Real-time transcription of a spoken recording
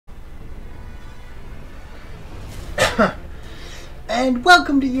And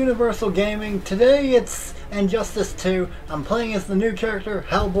welcome to Universal Gaming. Today it's Injustice 2. I'm playing as the new character,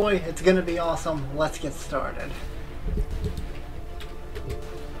 Hellboy. It's gonna be awesome. Let's get started.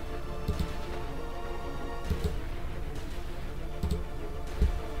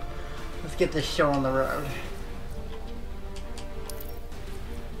 Let's get this show on the road.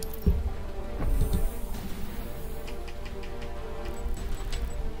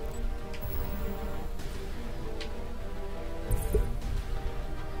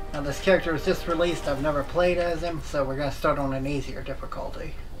 Now this character was just released, I've never played as him, so we're going to start on an easier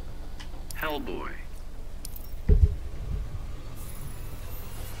difficulty. Hellboy.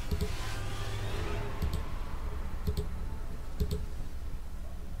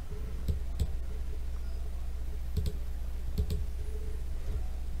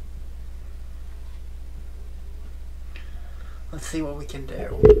 Let's see what we can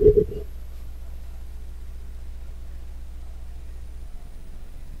do.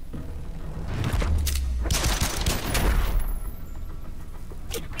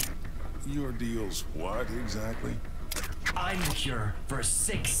 Your deal's what, exactly? I'm the cure for a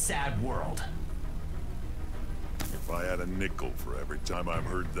sick, sad world. If I had a nickel for every time I've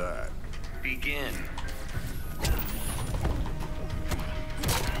heard that. Begin.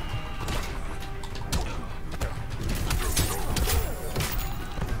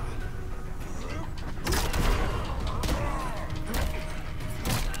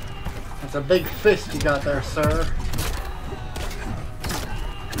 That's a big fist you got there, sir.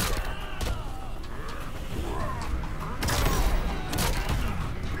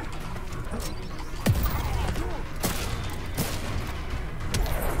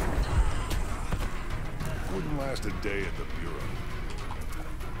 Wouldn't last a day at the Bureau.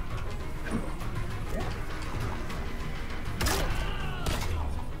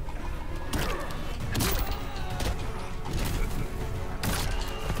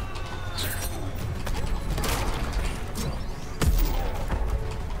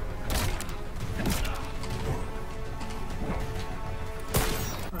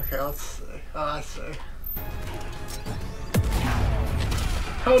 Okay, let's see. Oh, I see.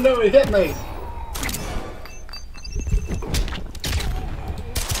 Oh no, he hit me!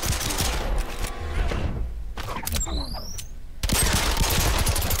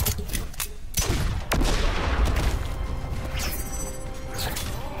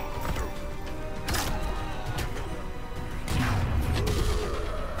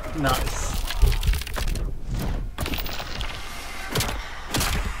 Nice.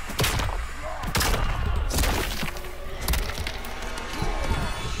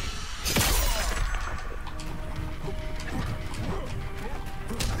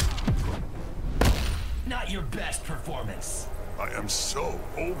 Not your best performance. I am so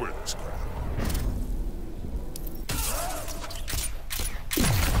over this crap.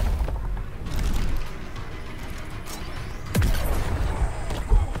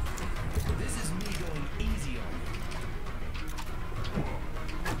 This is me going easy on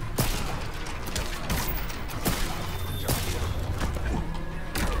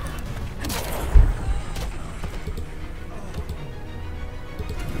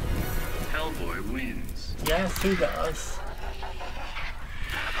Hellboy wins. Yes, he does.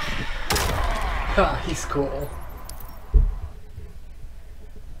 Ha, he's cool.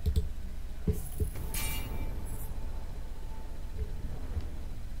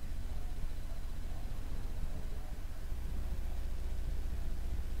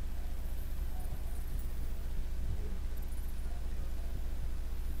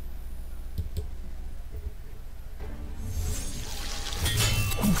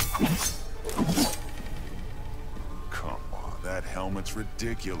 Come on, that helmet's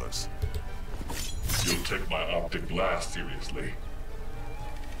ridiculous. You'll take my optic blast seriously.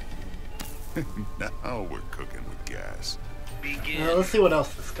 Now we're cooking with gas. Begin. Let's see what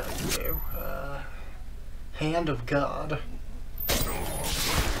else this guy can do. Hand of God.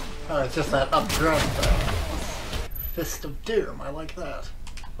 Oh, it's just that updrawn thing. Fist of Doom, I like that.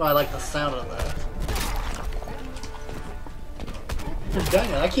 Well, I like the sound of that. Dang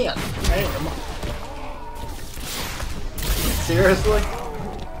it, I can't aim. Seriously?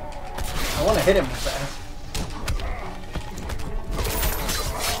 I want to hit him fast.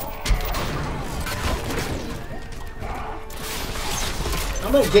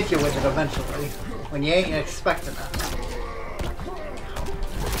 I'm gonna get you with it eventually, when you ain't expecting it.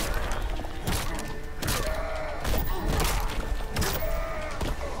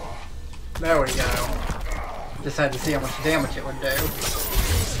 There we go. Just had to see how much damage it would do.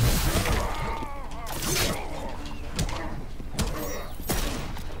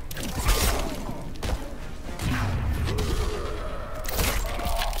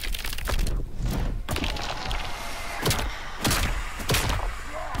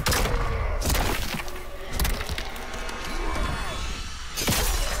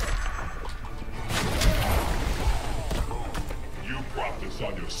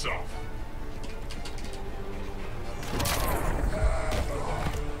 focus on yourself.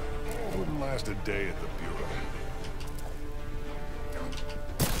 I wouldn't last a day at the Bureau.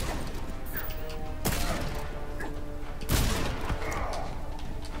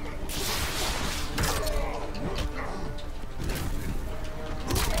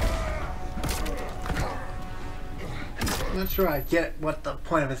 I'm not sure I get what the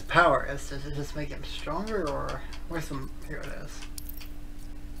point of his power is. Does it just make him stronger, or where's some? Here it is.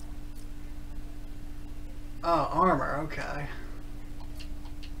 Oh, armor. Okay.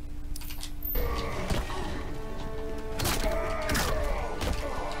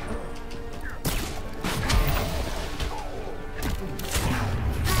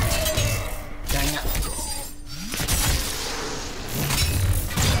 Dang it.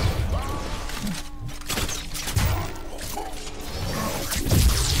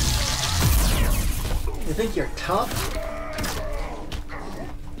 You think you're tough?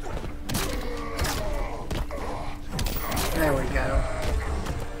 There we go.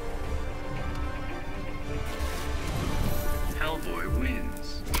 Hellboy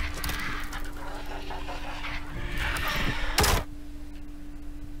wins.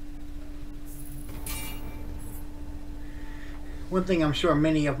 One thing I'm sure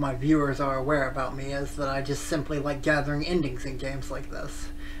many of my viewers are aware about me is that I just simply like gathering endings in games like this.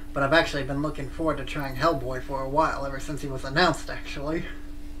 But I've actually been looking forward to trying Hellboy for a while, ever since he was announced, actually.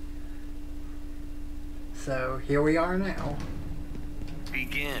 So, here we are now.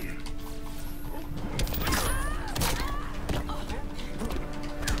 Begin.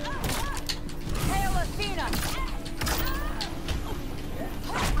 Hail Athena!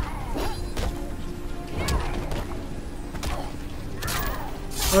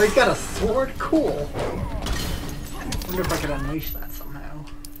 Oh, he's got a sword? Cool. Wonder if I could unleash that somehow.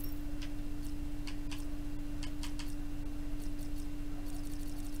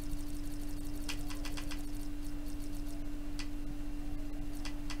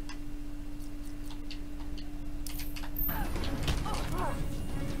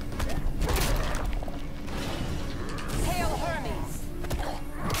 Hail Hermes!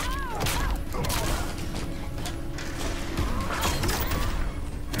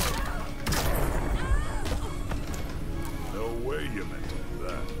 No way you meant to do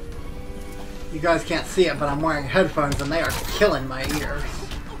that. You guys can't see it, but I'm wearing headphones and they are killing my ears.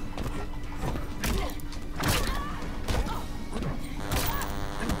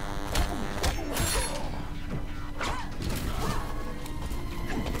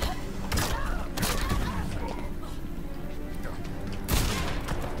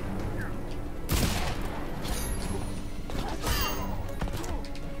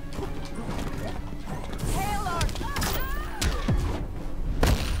 Hail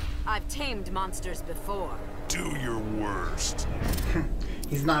I've tamed monsters before. Do your worst.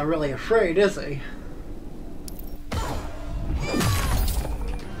 He's not really afraid, is he?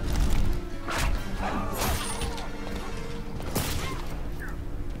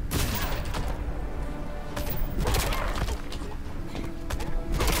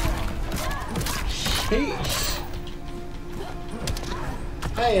 Sheesh.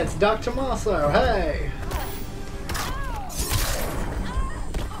 Hey, it's Dr. Mosso. Hey.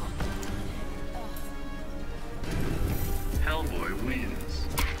 Hellboy wins.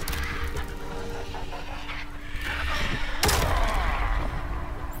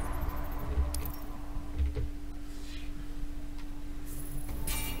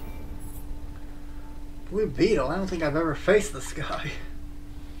 Blue Beetle? I don't think I've ever faced this guy.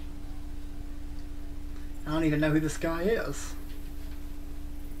 I don't even know who this guy is.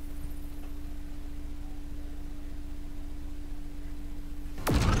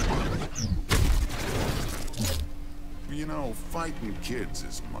 You know, fighting kids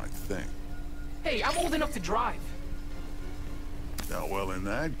isn't my thing. Hey, I'm old enough to drive. Now, well, in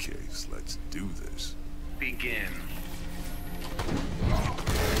that case, let's do this. Begin.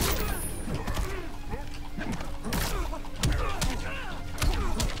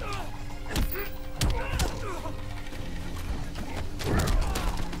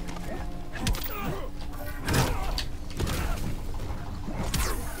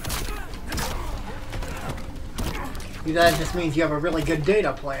 That just means you have a really good day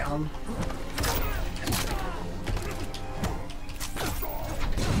to play on.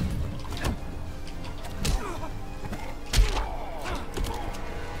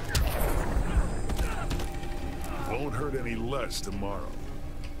 Won't hurt any less tomorrow.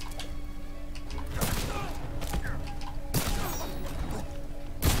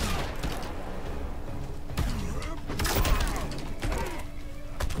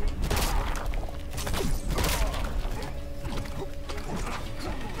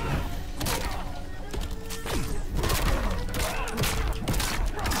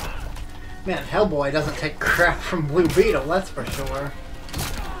 Man, Hellboy doesn't take crap from Blue Beetle, that's for sure.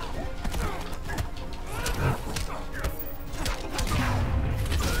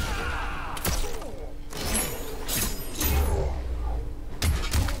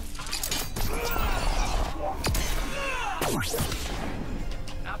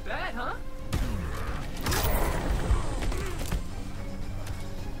 Not bad, huh?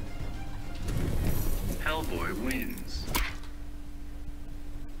 Hellboy wins.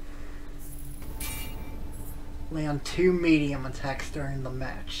 Land 2 medium attacks during the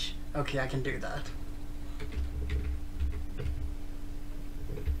match. Okay, I can do that.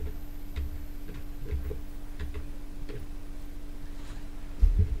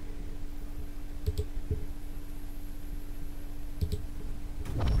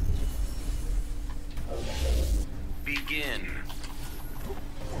 Begin.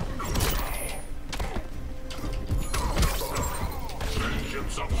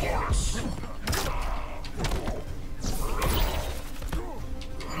 Vengeance of Horus.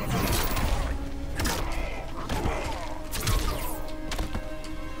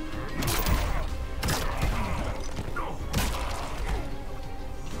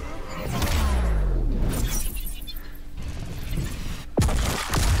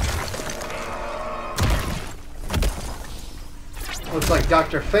 Looks like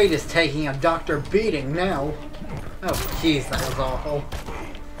Dr. Fate is taking a doctor beating now. Oh, jeez, that was awful.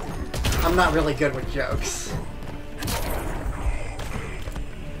 I'm not really good with jokes.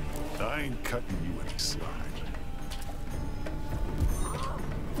 I ain't cutting you any slack.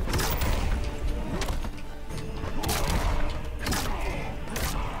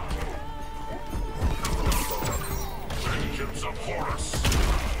 Vengeance of Horus.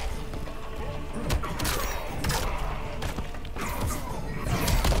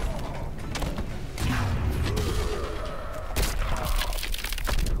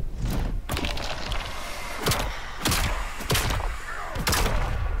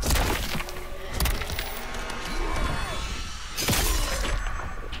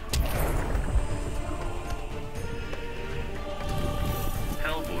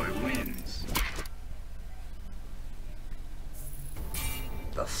 Hellboy wins.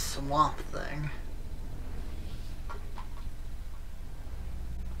 The swamp thing.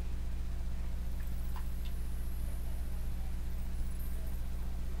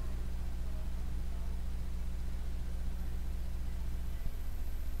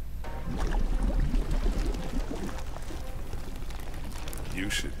 You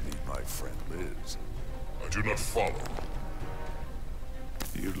should meet my friend Liz. I do not follow.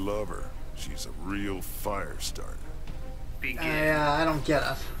 You'd love her. She's a real fire starter. Begin. I don't get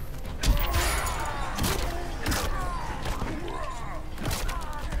it.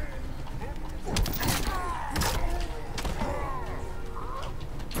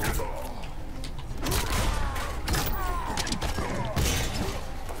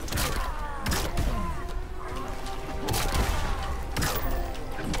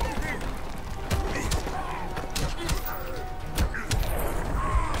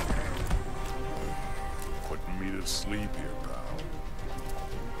 Putting me to sleep here, pal.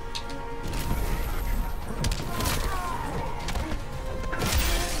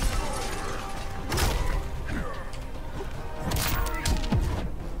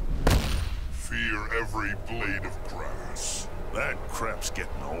 Fear every blade of grass. That crap's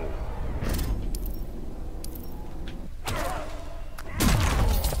getting old.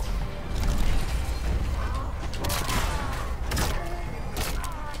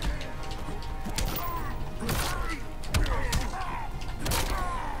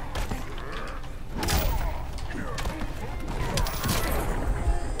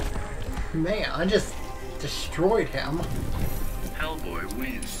 Man, I just destroyed him. Hellboy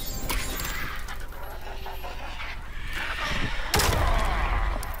wins.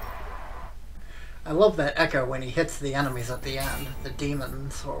 I love that echo when he hits the enemies at the end. The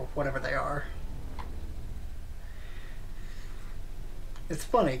demons, or whatever they are. It's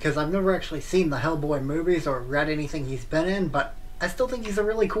funny, because I've never actually seen the Hellboy movies or read anything he's been in, but I still think he's a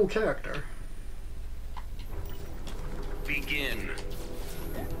really cool character. Begin.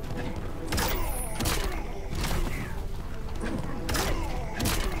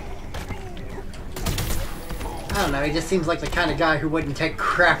 I don't know, he just seems like the kind of guy who wouldn't take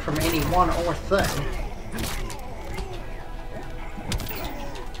crap from anyone or thing.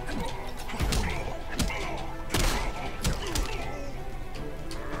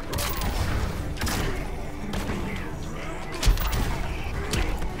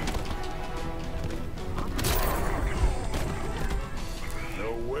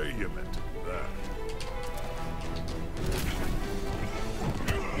 No way you meant to do that.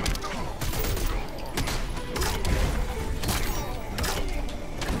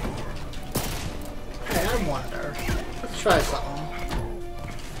 I wonder. Let's try something.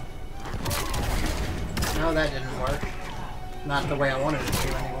 No, that didn't work. Not the way I wanted it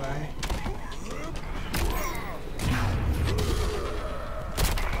to, anyway.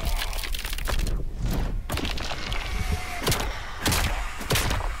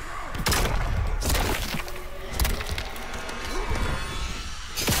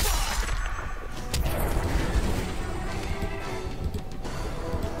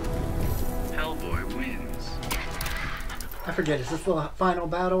 Hellboy wins. I forget, is this the final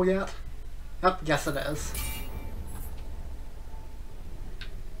battle yet? Oh, yes it is.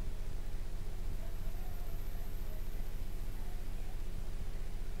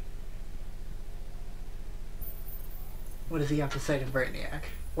 What does he have to say to Brainiac?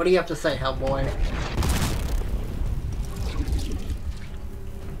 What do you have to say, Hellboy?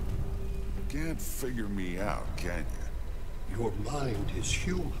 Can't figure me out, can you? Your mind is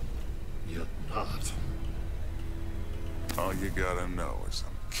human, yet not. All you gotta know is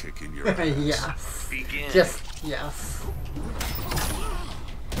I'm kicking your ass. Yes. Begin. Just, yes.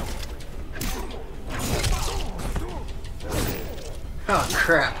 Oh,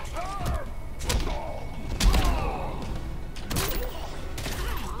 crap.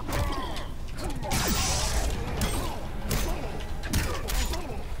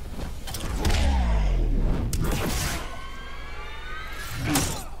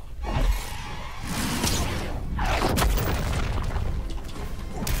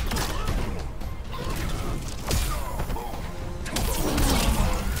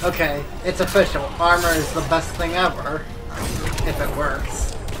 Okay, it's official. Armor is the best thing ever. If it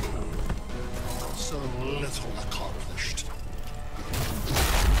works. So little accomplished.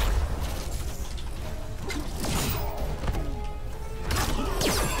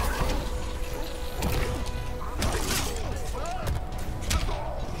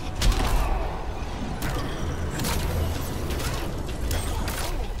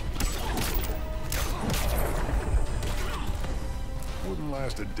 Wouldn't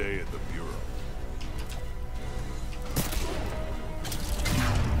last a day at the Bureau.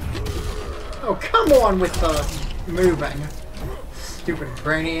 Oh, come on with the moving. Stupid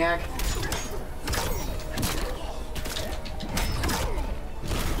Brainiac.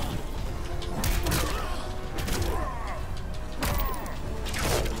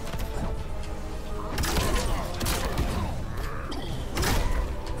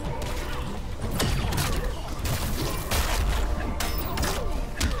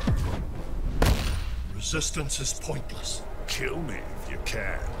 Resistance is pointless. Kill me if you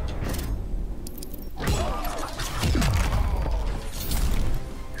can.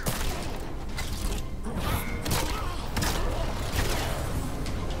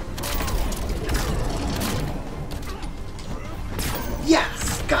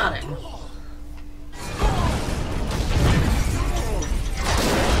 Yes! Got him!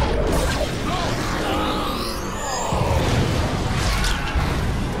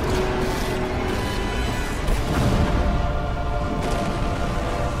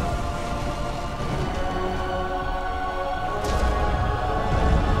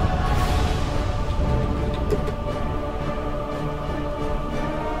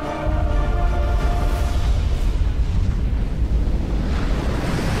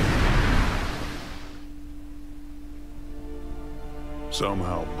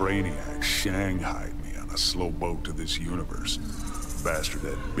 Somehow Brainiac shanghaied me on a slow boat to this universe. Bastard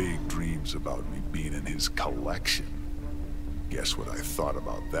had big dreams about me being in his collection. Guess what I thought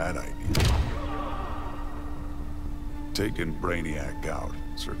about that idea? Taking Brainiac out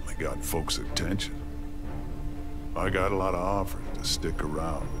certainly got folks' attention. I got a lot of offers to stick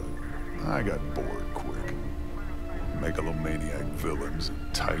around, but I got bored quick. Megalomaniac villains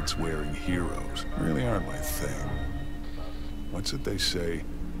and tights-wearing heroes really aren't my thing. What's it they say?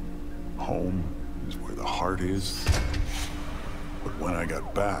 Home is where the heart is. But when I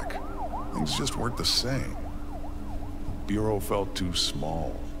got back, things just weren't the same. Bureau felt too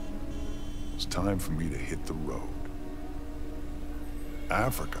small. It was time for me to hit the road.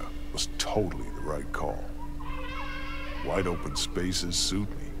 Africa was totally the right call. Wide open spaces suit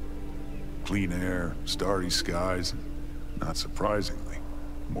me. Clean air, starry skies, and, not surprisingly,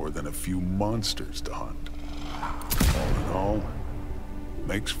 more than a few monsters to hunt. All in all,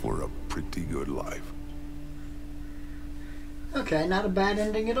 makes for a pretty good life. Okay, not a bad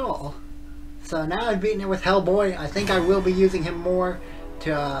ending at all. So now I've beaten it with Hellboy. I think I will be using him more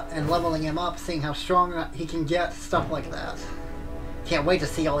to and leveling him up, seeing how strong he can get, stuff like that. Can't wait to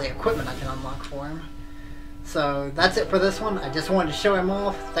see all the equipment I can unlock for him. So that's it for this one. I just wanted to show him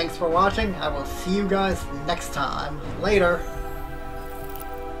off. Thanks for watching. I will see you guys next time. Later.